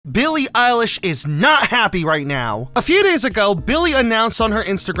Billie Eilish is not happy right now. A few days ago, Billie announced on her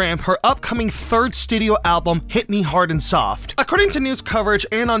Instagram her upcoming third studio album, Hit Me Hard and Soft. According to news coverage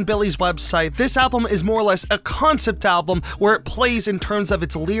and on Billie's website, this album is more or less a concept album where it plays in terms of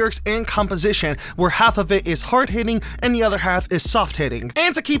its lyrics and composition, where half of it is hard-hitting and the other half is soft-hitting.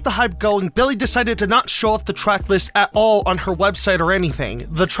 And to keep the hype going, Billie decided to not show off the track list at all on her website or anything.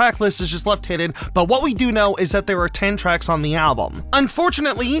 The track list is just left hidden, but what we do know is that there are 10 tracks on the album.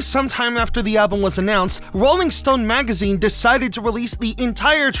 Unfortunately, sometime after the album was announced, Rolling Stone magazine decided to release the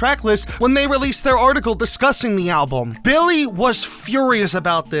entire track list when they released their article discussing the album. Billie was furious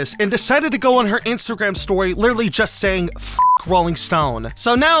about this and decided to go on her Instagram story literally just saying, "F Rolling Stone."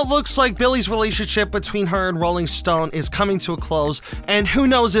 So now it looks like Billie's relationship between her and Rolling Stone is coming to a close, and who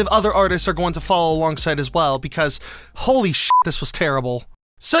knows if other artists are going to follow alongside as well, because holy shit, this was terrible.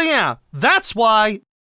 So yeah, that's why